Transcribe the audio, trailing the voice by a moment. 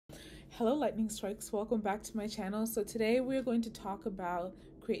Hello lightning strikes, welcome back to my channel. So today we're going to talk about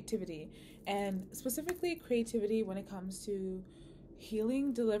creativity, and specifically creativity when it comes to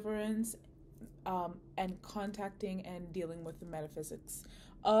healing, deliverance, and contacting and dealing with the metaphysics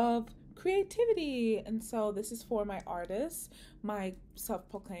of creativity. And so this is for my artists, my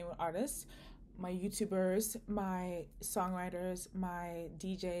self-proclaimed artists, my YouTubers, my songwriters, my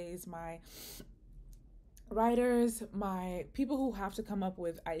DJs, my writers, my people who have to come up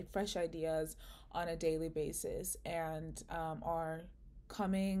with fresh ideas on a daily basis and are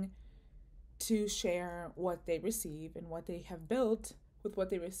coming to share what they receive and what they have built with what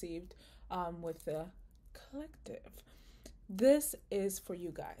they received with the collective. This is for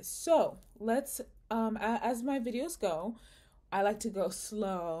you guys. So let's, as my videos go, I like to go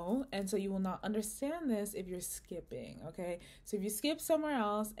slow, and so you will not understand this if you're skipping, okay? So if you skip somewhere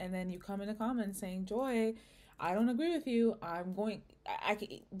else and then you come in the comments saying, Joy, I don't agree with you,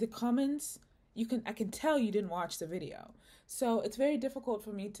 the comments, I can tell you didn't watch the video. So it's very difficult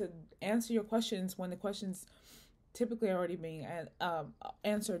for me to answer your questions when the questions typically are already being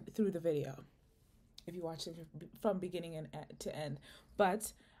answered through the video, if you watch it from beginning and to end.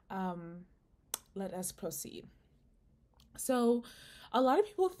 But let us proceed. So a lot of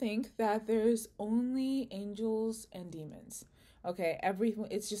people think that there's only angels and demons. Okay,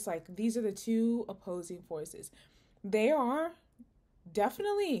 it's just like these are the two opposing forces. They are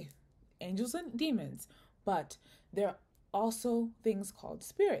definitely angels and demons, but there are also things called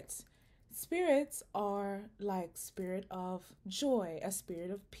spirits. Spirits are like spirit of joy, a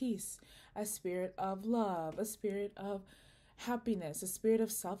spirit of peace, a spirit of love, a spirit of happiness, a spirit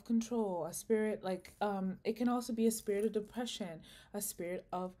of self-control, a spirit it can also be a spirit of depression, a spirit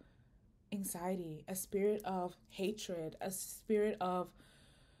of anxiety, a spirit of hatred, a spirit of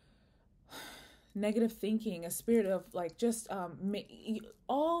negative thinking, a spirit of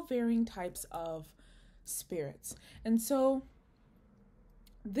all varying types of spirits. And so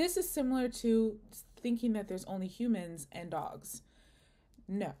this is similar to thinking that there's only humans and dogs.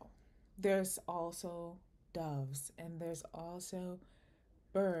 No, there's also doves, and there's also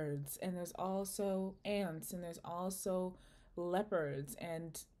birds, and there's also ants, and there's also leopards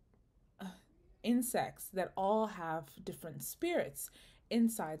and insects that all have different spirits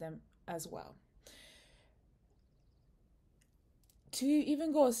inside them as well. To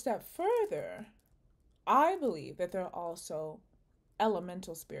even go a step further, I believe that there are also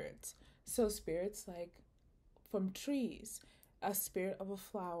elemental spirits. So spirits like from trees, a spirit of a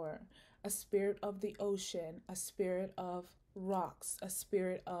flower, a spirit of the ocean, a spirit of rocks, a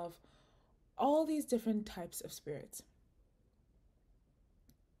spirit of all these different types of spirits.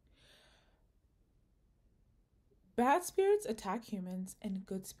 Bad spirits attack humans and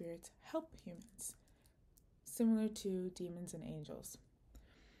good spirits help humans, similar to demons and angels.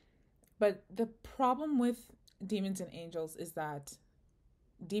 But the problem with demons and angels is that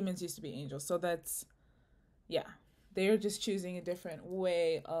demons used to be angels. So they're just choosing a different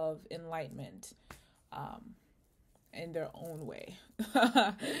way of enlightenment in their own way.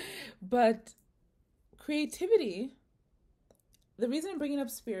 But creativity, the reason I'm bringing up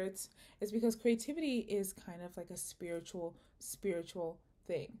spirits is because creativity is kind of like a spiritual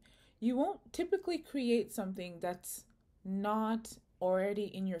thing. You won't typically create something that's not already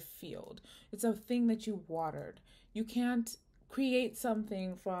in your field. It's a thing that you watered. You can't create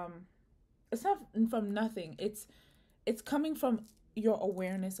something it's not from nothing. It's coming from your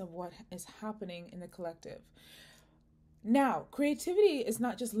awareness of what is happening in the collective. Now, creativity is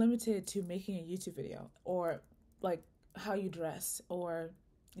not just limited to making a YouTube video or like how you dress or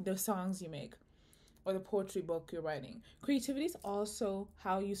the songs you make or the poetry book you're writing. Creativity is also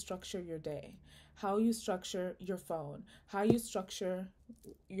how you structure your day, how you structure your phone, how you structure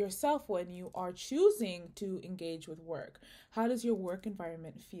yourself when you are choosing to engage with work. How does your work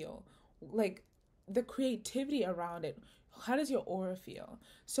environment feel? Like the creativity around it. How does your aura feel?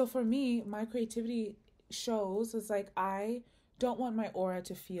 So for me, my creativity shows is like I don't want my aura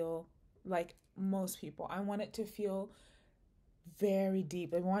to feel like most people. I want it to feel very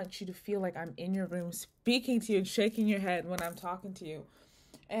deep. I want you to feel like I'm in your room speaking to you and shaking your head when I'm talking to you.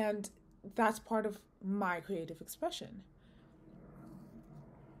 And that's part of my creative expression.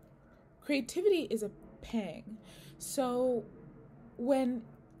 Creativity is a pang. So when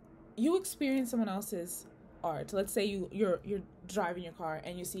you experience someone else's art, let's say you're driving your car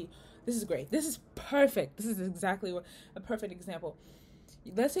and you see, this is great, this is perfect, this is exactly a perfect example.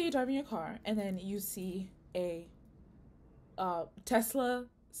 Let's say you're driving your car and then you see a Tesla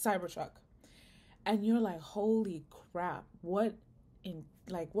Cybertruck, and you're like, holy crap, what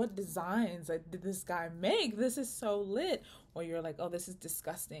designs did this guy make? This is so lit. or you're like, oh, this is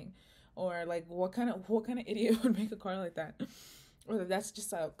disgusting, or like what kind of idiot would make a car like that, or that's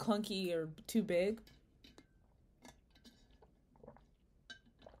just clunky or too big.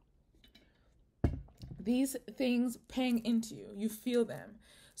 These things pang into you. You feel them.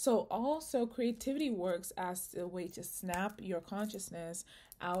 So also creativity works as a way to snap your consciousness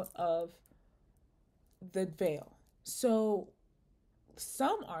out of the veil. So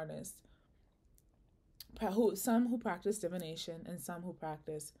some artists, some who practice divination and some who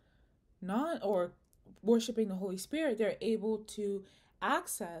practice not or worshiping the Holy Spirit, they're able to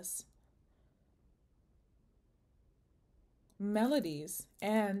access melodies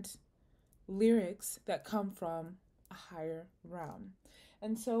and lyrics that come from a higher realm.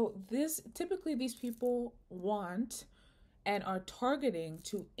 And so these people want and are targeting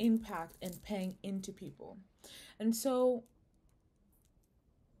to impact and paying into people. And so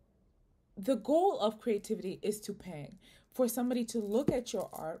the goal of creativity is to pang, for somebody to look at your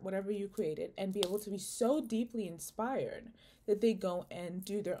art, whatever you created, and be able to be so deeply inspired that they go and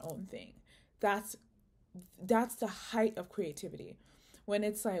do their own thing. That's the height of creativity. When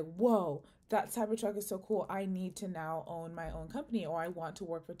it's like, whoa, that Cybertruck is so cool, I need to now own my own company, or I want to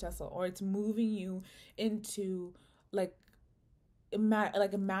work for Tesla, or it's moving you into like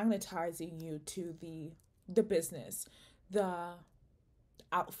magnetizing you to the business, the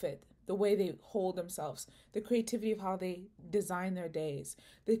outfit, the way they hold themselves, the creativity of how they design their days,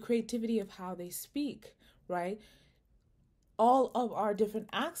 the creativity of how they speak, right? All of our different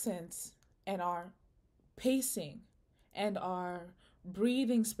accents and our pacing and our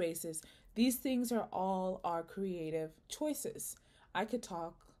breathing spaces, these things are all our creative choices. I could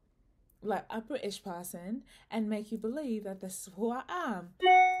talk like a British person and make you believe that this is who I am,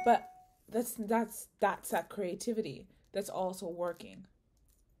 but that's that creativity that's also working.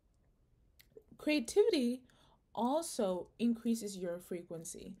 Creativity also increases your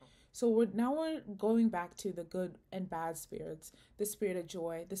frequency. So we're going back to the good and bad spirits, the spirit of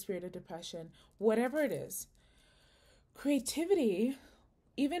joy, the spirit of depression, whatever it is. Creativity,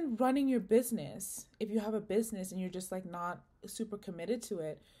 even running your business, if you have a business and you're just like not super committed to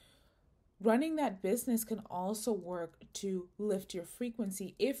it, running that business can also work to lift your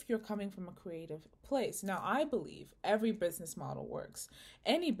frequency if you're coming from a creative place. Now, I believe every business model works.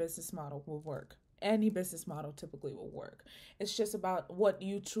 Any business model will work. Any business model typically will work. It's just about what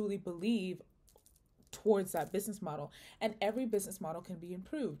you truly believe towards that business model. And every business model can be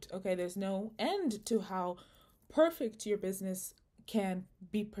improved. Okay, there's no end to how perfect your business can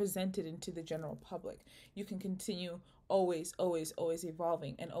be presented into the general public. You can continue always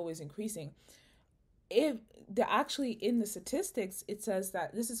evolving and always increasing. If actually in the statistics, it says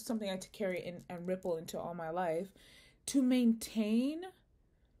that this is something I had to carry in and ripple into all my life. To maintain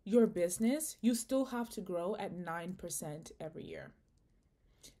your business, you still have to grow at 9% every year.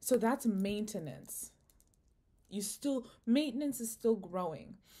 So that's maintenance. Maintenance is still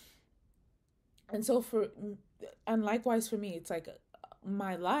growing. And so likewise for me, it's like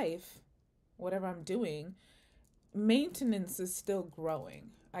my life, whatever I'm doing, maintenance is still growing.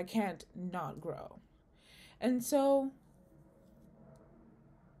 I can't not grow. And so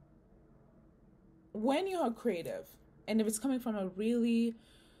when you are creative, and if it's coming from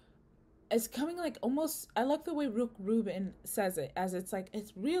it's coming like almost, I like the way Rook Rubin says it, as it's like,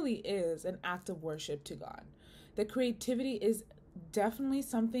 it really is an act of worship to God. The creativity is definitely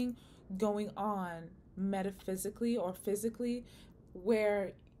something going on metaphysically or physically,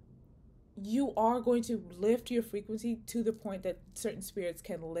 where you are going to lift your frequency to the point that certain spirits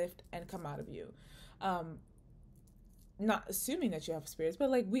can lift and come out of you. Not assuming that you have spirits, but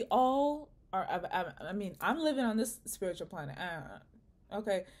like we all are. I mean, I'm living on this spiritual planet.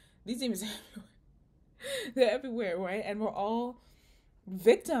 Okay, these demons are everywhere. They're everywhere, right? And we're all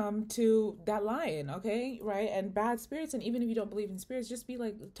victim to that lion, okay, right? And bad spirits. And even if you don't believe in spirits, just be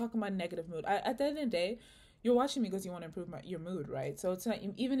like talking about negative mood. At the end of the day, you're watching me because you want to improve your mood, right? So it's not,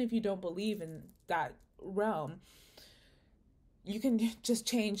 even if you don't believe in that realm, you can just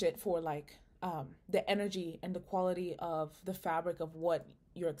change it for like the energy and the quality of the fabric of what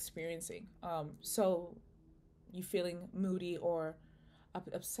you're experiencing. So you feeling moody or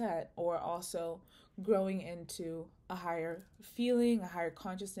upset, or also growing into a higher feeling, a higher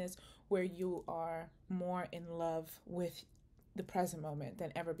consciousness, where you are more in love with the present moment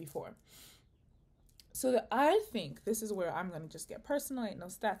than ever before. So I think this is where I'm going to just get personal. Ain't no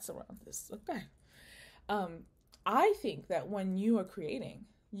stats around this, okay? I think that when you are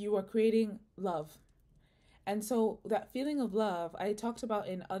creating love. And so that feeling of love, I talked about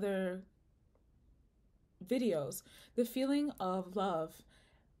in other videos, the feeling of love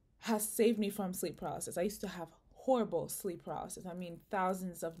has saved me from sleep paralysis. I used to have horrible sleep paralysis. I mean,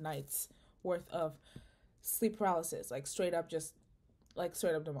 thousands of nights worth of sleep paralysis, like straight up, just like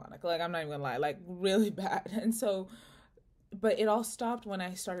straight up demonic. Like, I'm not even gonna lie, like really bad. And so, but it all stopped when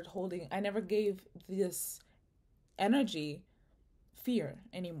I started holding. I never gave this energy fear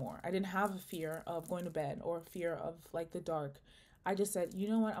anymore. I didn't have a fear of going to bed or a fear of like the dark. I just said, you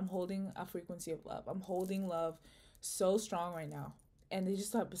know what? I'm holding a frequency of love. I'm holding love so strong right now. And they just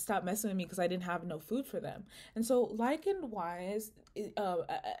stopped messing with me because I didn't have no food for them. And so, like and wise,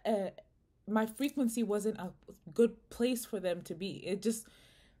 my frequency wasn't a good place for them to be. It just,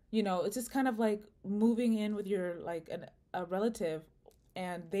 it's just kind of like moving in with your, like, a relative,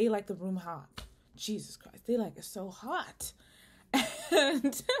 and they like the room hot. Jesus Christ, they like it so hot.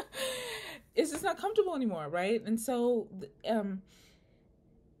 And it's just not comfortable anymore, right? And so,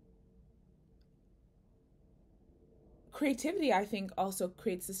 creativity, I think, also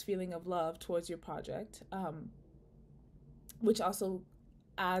creates this feeling of love towards your project, which also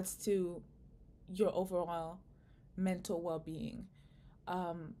adds to your overall mental well-being.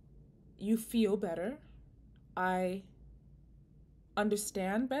 You feel better. I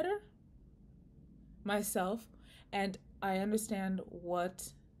understand better myself, and I understand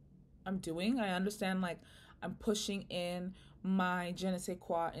what I'm doing. I understand, like, I'm pushing in my je ne sais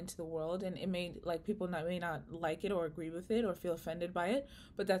quoi into the world, and it may, like, people may not like it or agree with it or feel offended by it,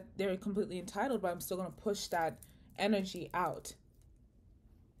 but that they're completely entitled, but I'm still going to push that energy out.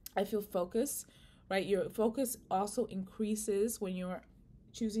 I feel focus, right? Your focus also increases when you're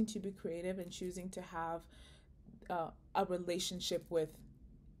choosing to be creative and choosing to have a relationship with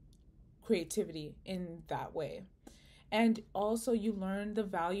creativity in that way. And also, you learn the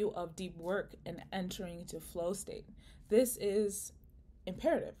value of deep work and entering into flow state. This is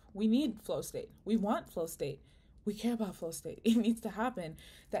imperative. We need flow state. We want flow state. We care about flow state. It needs to happen.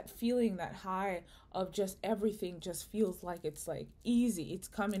 That feeling, that high of just everything just feels like it's like easy. It's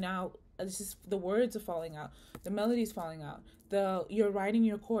coming out. It's just the words are falling out. The melody's falling out. You're writing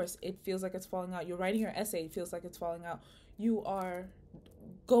your course. It feels like it's falling out. You're writing your essay. It feels like it's falling out. You are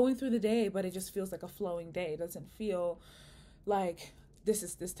going through the day, but it just feels like a flowing day. It doesn't feel like this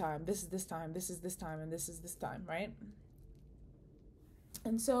is this time, this is this time, this is this time, and this is this time, right?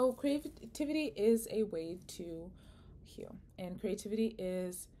 And so creativity is a way to heal, and creativity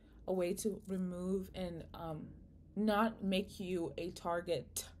is a way to remove and not make you a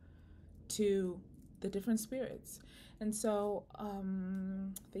target to the different spirits. And so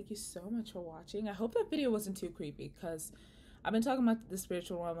thank you so much for watching. I hope that video wasn't too creepy, because I've been talking about the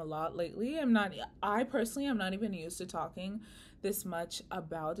spiritual realm a lot lately. I personally am not even used to talking this much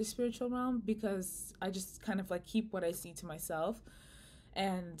about the spiritual realm, because I just kind of like keep what I see to myself.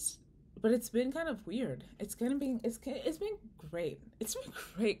 But it's been kind of weird. It's been great. It's been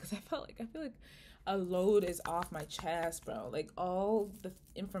great, because I feel like a load is off my chest, bro. Like, all the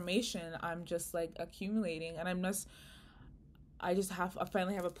information I'm just like accumulating, and I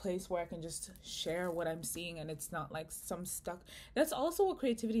finally have a place where I can just share what I'm seeing, and it's not like some stuck. That's also what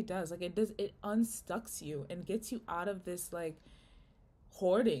creativity does. Like, it unstucks you and gets you out of this like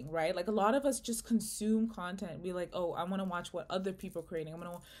hoarding, right? Like, a lot of us just consume content. We like, oh, I want to watch what other people are creating.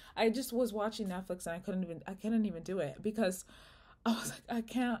 I just was watching Netflix, and I couldn't even do it, because I was like,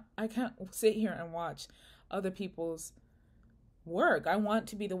 I can't sit here and watch other people's work. I want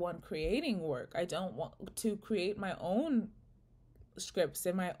to be the one creating work. I don't want to create my own scripts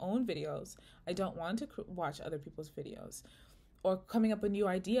and my own videos. I don't want to watch other people's videos or coming up with new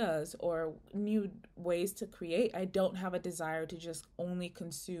ideas or new ways to create. I don't have a desire to just only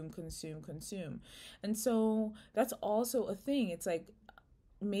consume. And so that's also a thing. It's like,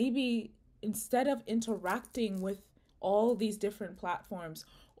 maybe instead of interacting with all these different platforms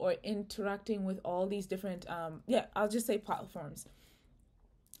or interacting with all these different I'll just say platforms,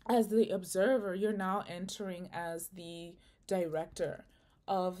 as the observer, you're now entering as the director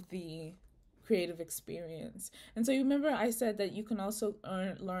of the creative experience. And so you remember I said that you can also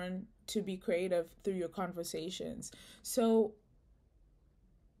learn to be creative through your conversations. So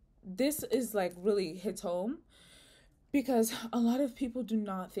this is like really hits home, because a lot of people do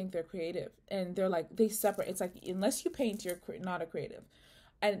not think they're creative, and they're like, they separate. It's like, unless you paint, you're not a creative.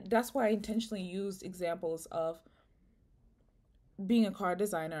 And that's why I intentionally used examples of being a car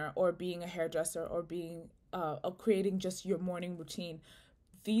designer or being a hairdresser or being creating just your morning routine.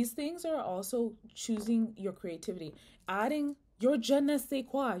 These things are also choosing your creativity, adding your je ne sais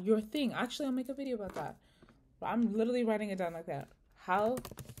quoi, your thing. Actually, I'll make a video about that. I'm literally writing it down like that. How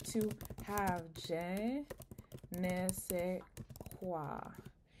to have je ne sais quoi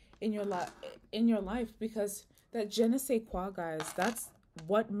in your life, because that je ne sais quoi, guys, that's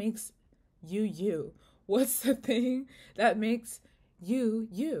what makes you. What's the thing that makes you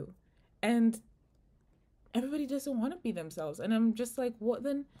you? And everybody doesn't want to be themselves. And I'm just like, what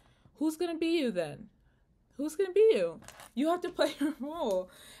then? Who's going to be you then? Who's going to be you? You have to play your role.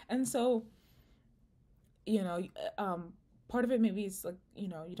 And so, you know, part of it maybe is like, you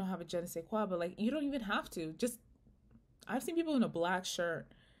know, you don't have a je ne sais quoi, but like, you don't even have to. Just, I've seen people in a black shirt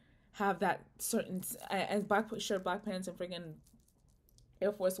have that certain, and black shirt, black pants, and friggin'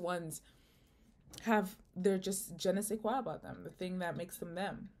 Air Force Ones have their just je ne sais quoi about them, the thing that makes them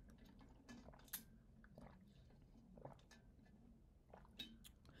them.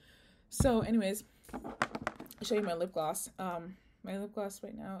 So anyways, I'll show you my lip gloss. My lip gloss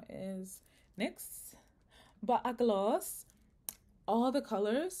right now is NYX But Gloss. All the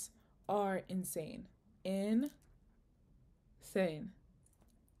colors are insane. Insane.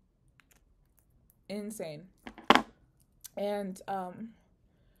 And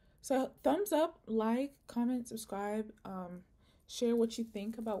so thumbs up, like, comment, subscribe, share what you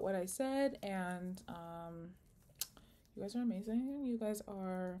think about what I said, and you guys are amazing. You guys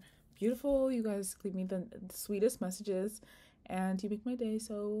are beautiful. You guys leave me the sweetest messages, and you make my day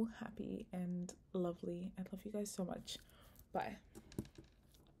so happy and lovely. I love you guys so much. Bye.